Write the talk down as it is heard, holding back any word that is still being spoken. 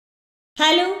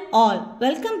Hello all,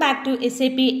 welcome back to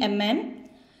SAP MM.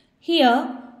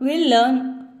 Here we'll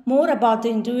learn more about the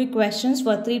interview questions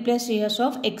for 3+ years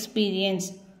of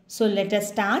experience. So let us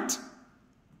start.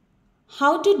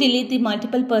 How to delete the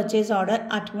multiple purchase order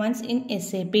at once in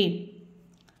SAP.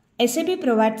 SAP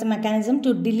provides a mechanism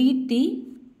to delete the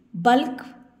bulk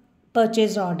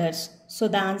purchase orders. So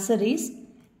the answer is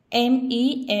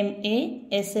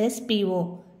MEMASSPO,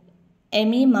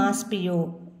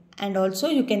 MEMASSPO. And also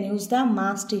you can use the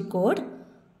MAST code.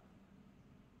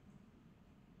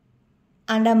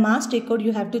 Under MAST code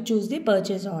you have to choose the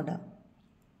purchase order.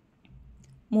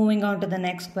 Moving on to the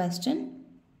next question.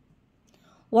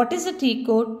 What is the T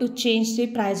code to change the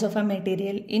price of a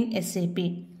material in SAP?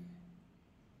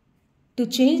 To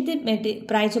change the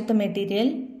price of the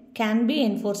material can be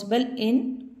enforceable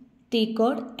in T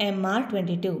code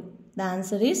MR22. The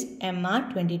answer is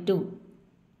MR22.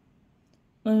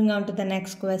 Moving on to the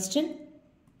next question.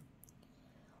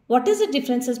 What is the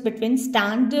differences between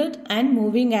standard and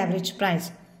moving average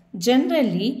price?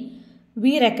 Generally,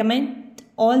 we recommend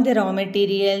all the raw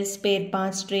materials, spare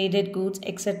parts, traded goods,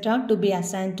 etc. to be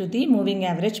assigned to the moving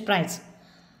average price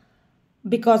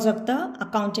because of the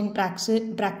accounting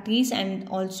practice and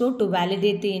also to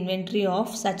validate the inventory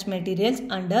of such materials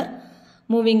under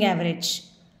moving average.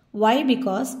 Why?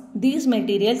 Because these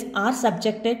materials are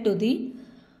subjected to the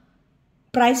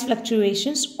price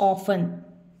fluctuations often.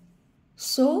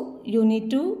 So you need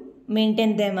to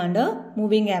maintain them under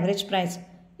moving average price.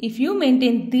 If you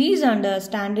maintain these under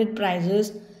standard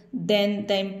prices, then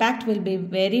the impact will be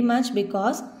very much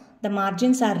because the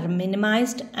margins are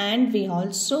minimized, and we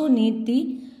also need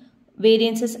the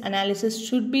variances analysis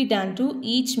should be done to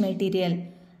each material.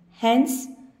 Hence,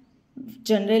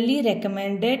 generally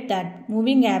recommended that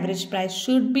moving average price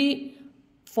should be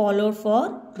followed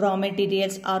for raw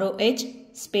materials ROH,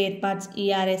 spare parts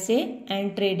ERSA,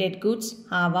 and traded goods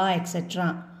HAVA,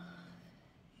 etc.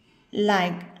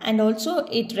 And also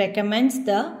it recommends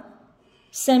the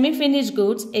semi-finished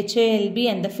goods HALB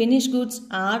and the finished goods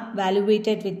are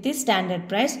valuated with the standard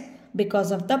price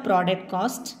because of the product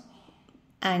cost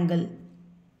angle.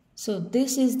 So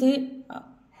this is the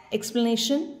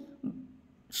explanation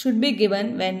should be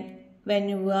given when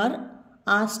you are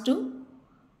asked to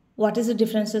what is the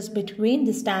differences between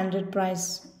the standard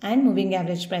price and moving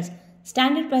average price.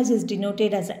 Standard price is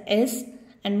denoted as S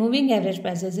and moving average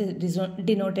price is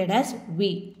denoted as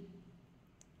V.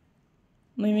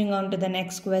 Moving on to the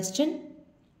next question.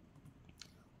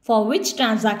 For which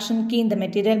transaction key in the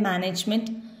material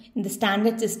management in the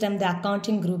standard system the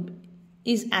accounting group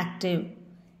is active?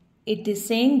 It is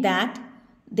saying that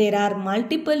there are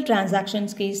multiple transaction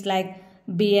keys like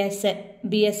BSAX,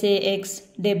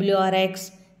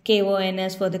 WRX,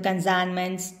 KONS for the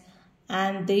consignments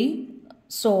and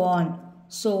so on.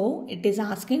 So it is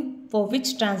asking for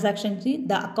which transaction key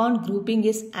the account grouping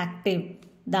is active.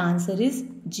 The answer is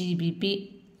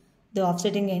GBP, the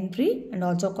offsetting entry, and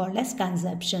also called as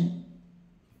consumption.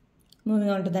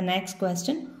 Moving on to the next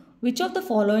question. Which of the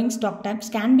following stock types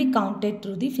can be counted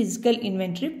through the physical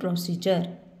inventory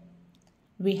procedure?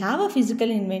 We have a physical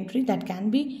inventory that can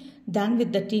be done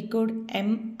with the T code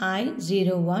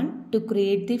MI01 to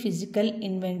create the physical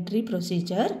inventory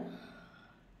procedure.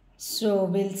 So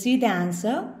we'll see the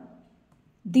answer.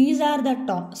 These are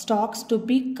the stocks to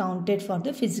be counted for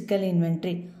the physical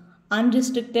inventory: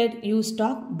 unrestricted use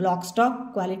stock, block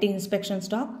stock, quality inspection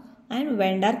stock, and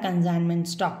vendor consignment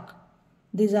stock.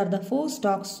 These are the 4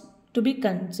 stocks to be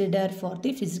considered for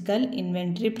the physical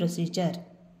inventory procedure.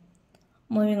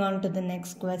 Moving on to the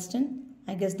next question.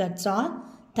 I guess that's all.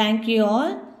 Thank you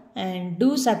all, and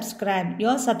do subscribe.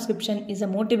 Your subscription is a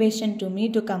motivation to me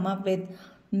to come up with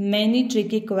many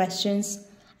tricky questions,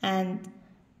 and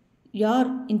your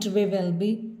interview will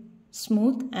be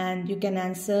smooth and you can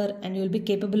answer, and you will be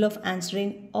capable of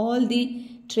answering all the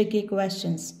tricky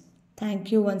questions. Thank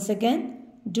you once again.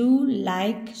 Do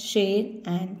like, share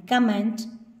and comment.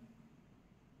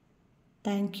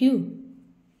 Thank you.